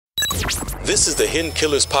This is the Hidden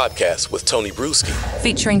Killers Podcast with Tony Bruschi.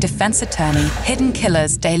 Featuring defense attorney, Hidden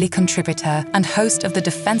Killers daily contributor, and host of the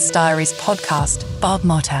Defense Diaries podcast, Bob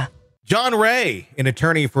Motta. John Ray, an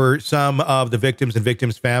attorney for some of the victims and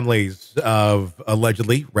victims' families of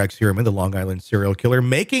allegedly Rex Heuermann, the Long Island serial killer,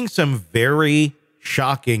 making some very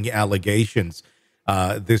shocking allegations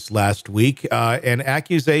this last week, and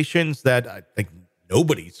accusations that I think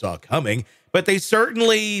nobody saw coming, but they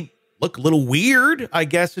certainly look a little weird. I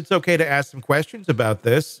guess it's okay to ask some questions about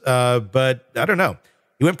this, but I don't know.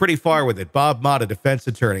 He went pretty far with it. Bob Motta, defense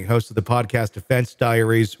attorney, host of the podcast Defense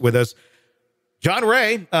Diaries, with us. John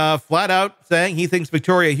Ray, flat out saying he thinks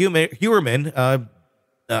Victoria Heuermann,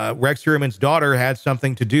 Rex Heuermann's daughter, had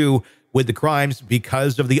something to do with the crimes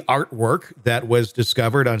because of the artwork that was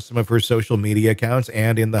discovered on some of her social media accounts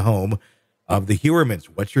and in the home of the Heuermanns.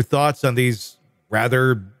 What's your thoughts on these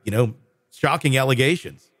rather, shocking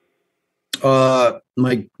allegations?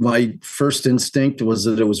 My first instinct was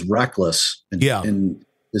that it was reckless and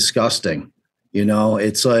disgusting.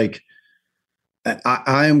 It's like,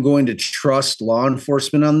 I am going to trust law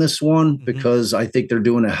enforcement on this one because I think they're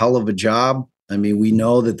doing a hell of a job. I mean, we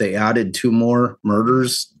know that they added 2 more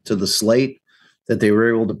murders to the slate that they were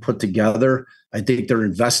able to put together. I think they're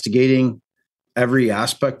investigating every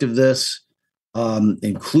aspect of this,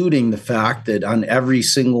 including the fact that on every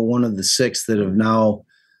single one of the 6 that have now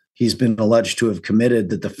he's been alleged to have committed,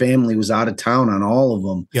 that the family was out of town on all of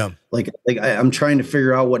them. Yeah. I'm trying to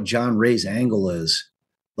figure out what John Ray's angle is.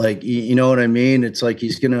 Like, you know what I mean? It's like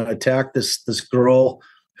he's going to attack this girl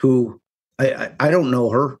who I don't know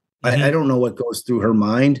her. I don't know what goes through her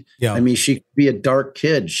mind. Yeah. I mean, she could be a dark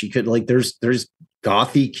kid. She could there's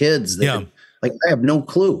gothy kids that I have no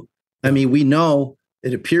clue. I mean, we know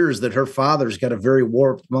it appears that her father's got a very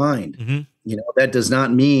warped mind. That does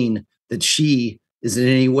not mean that she is in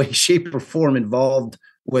any way, shape, or form involved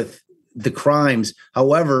with the crimes.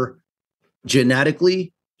 However,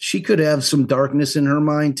 genetically, she could have some darkness in her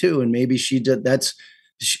mind too, and maybe she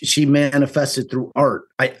manifested through art.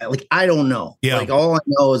 I don't know. Yeah. All I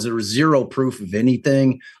know is there was zero proof of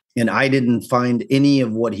anything, and I didn't find any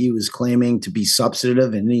of what he was claiming to be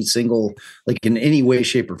substantive in in any way,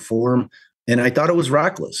 shape, or form. And I thought it was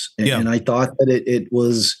reckless, and I thought that it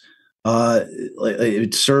was.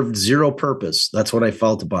 It served zero purpose. That's what I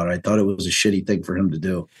felt about it. I thought it was a shitty thing for him to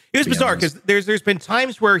do. It was bizarre because there's been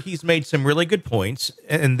times where he's made some really good points,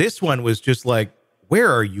 and this one was just like,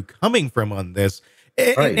 where are you coming from on this?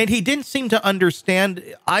 And he didn't seem to understand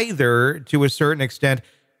either, to a certain extent,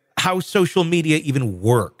 how social media even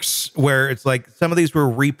works, where it's like some of these were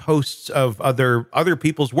reposts of other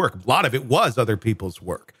people's work. A lot of it was other people's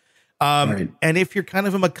work. And if you're kind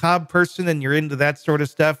of a macabre person and you're into that sort of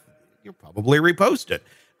stuff, you'll probably repost it.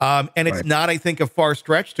 And it's not, I think, a far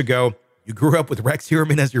stretch to go, you grew up with Rex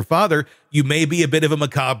Heuermann as your father, you may be a bit of a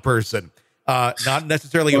macabre person. Not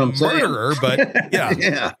necessarily a murderer, but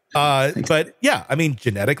yeah. But yeah, I mean,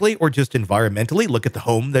 genetically or just environmentally, look at the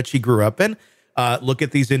home that she grew up in. Look at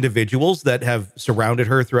these individuals that have surrounded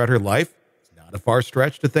her throughout her life. It's not a far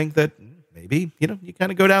stretch to think that maybe, you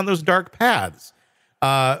kind of go down those dark paths.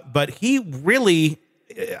 But he really...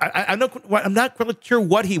 I'm not quite sure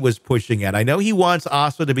what he was pushing at. I know he wants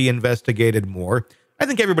Asa to be investigated more. I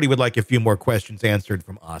think everybody would like a few more questions answered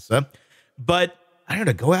from Asa. But, I don't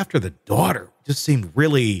know, go after the daughter just seemed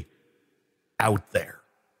really out there.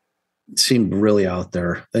 It seemed really out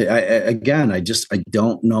there. I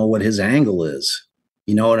don't know what his angle is.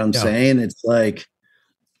 You know what I'm saying? It's like,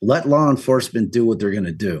 let law enforcement do what they're going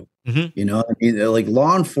to do.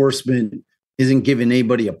 Law enforcement isn't giving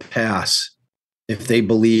anybody a pass if they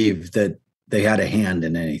believe that they had a hand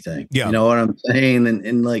in anything. Yeah. You know what I'm saying?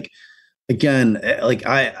 And again,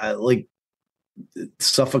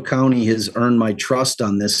 Suffolk County has earned my trust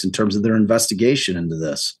on this in terms of their investigation into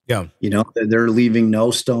this. Yeah. They're leaving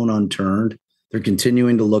no stone unturned. They're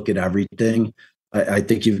continuing to look at everything. I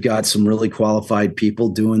think you've got some really qualified people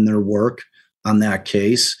doing their work on that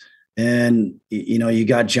case. And, you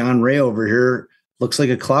got John Ray over here. Looks like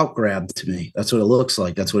a clout grab to me. That's what it looks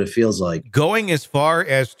like. That's what it feels like. Going as far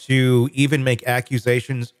as to even make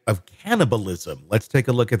accusations of cannibalism. Let's take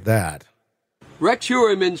a look at that. Rex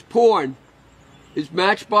Heuermann's porn is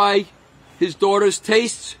matched by his daughter's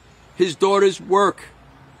tastes, his daughter's work.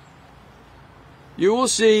 You will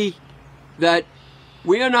see that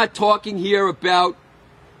we are not talking here about,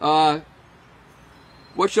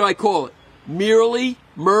 what should I call it? Merely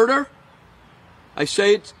murder. I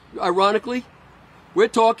say it ironically. We're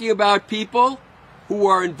talking about people who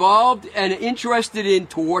are involved and interested in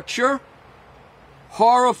torture,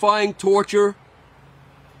 horrifying torture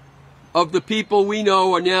of the people we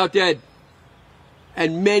know are now dead.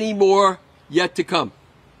 and many more yet to come.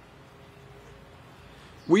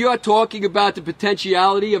 We are talking about the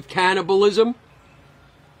potentiality of cannibalism,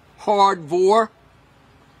 hardcore.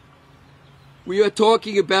 We are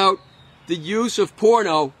talking about the use of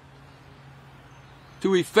porno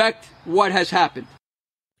to effect what has happened.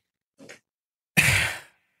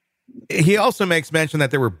 He also makes mention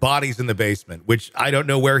that there were bodies in the basement, which I don't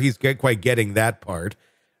know where he's quite getting that part.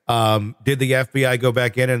 Did the FBI go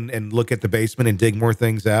back in and look at the basement and dig more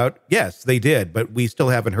things out? Yes, they did, but we still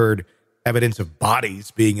haven't heard evidence of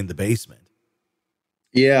bodies being in the basement.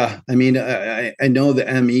 Yeah, I mean, I know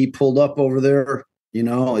the ME pulled up over there,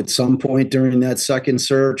 at some point during that second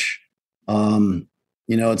search.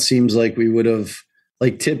 It seems like we would have,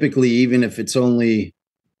 typically, even if it's only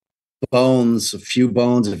bones, a few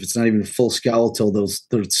bones, if it's not even full skeletal,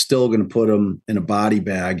 they're still going to put them in a body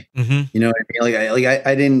bag. Mm-hmm. You know what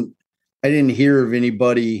I mean? I didn't hear of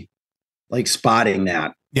anybody spotting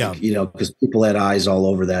that. Yeah. Because people had eyes all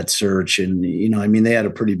over that search, and they had a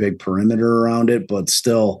pretty big perimeter around it, but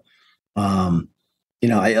still, I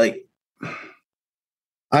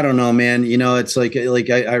don't know, man. It's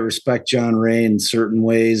I respect John Ray in certain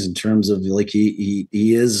ways in terms of he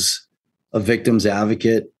is a victim's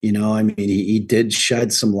advocate. He did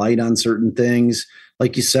shed some light on certain things.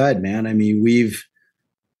 Like you said, man,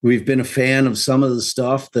 we've been a fan of some of the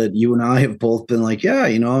stuff that you and I have both been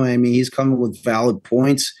he's coming with valid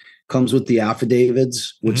points, comes with the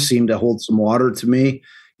affidavits, which seem to hold some water to me,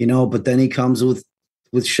 but then he comes with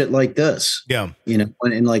shit like this. Yeah. And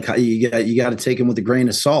you got to take him with a grain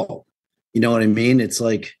of salt. You know what I mean? It's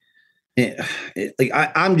I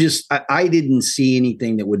didn't see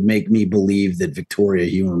anything that would make me believe that Victoria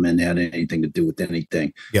Heuermann had anything to do with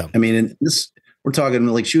anything. Yeah. We're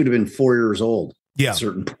talking she would have been 4 years old. Yeah. At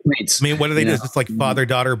certain points. What do they do? Is this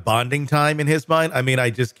father-daughter bonding time in his mind? I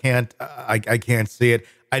just can't, I can't see it.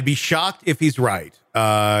 I'd be shocked if he's right.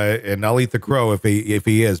 And I'll eat the crow if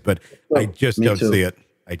he is, but I just don't see it.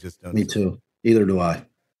 I just don't. Me too. Either do I.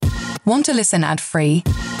 Want to listen ad-free?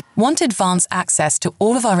 Want advance access to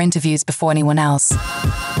all of our interviews before anyone else?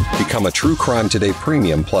 Become a True Crime Today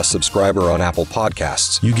Premium Plus subscriber on Apple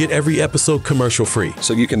Podcasts. You get every episode commercial free.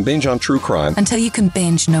 So you can binge on true crime until you can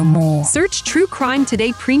binge no more. Search True Crime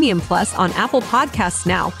Today Premium Plus on Apple Podcasts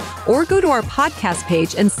now, or go to our podcast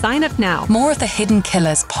page and sign up now. More of the Hidden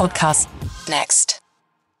Killers podcast next.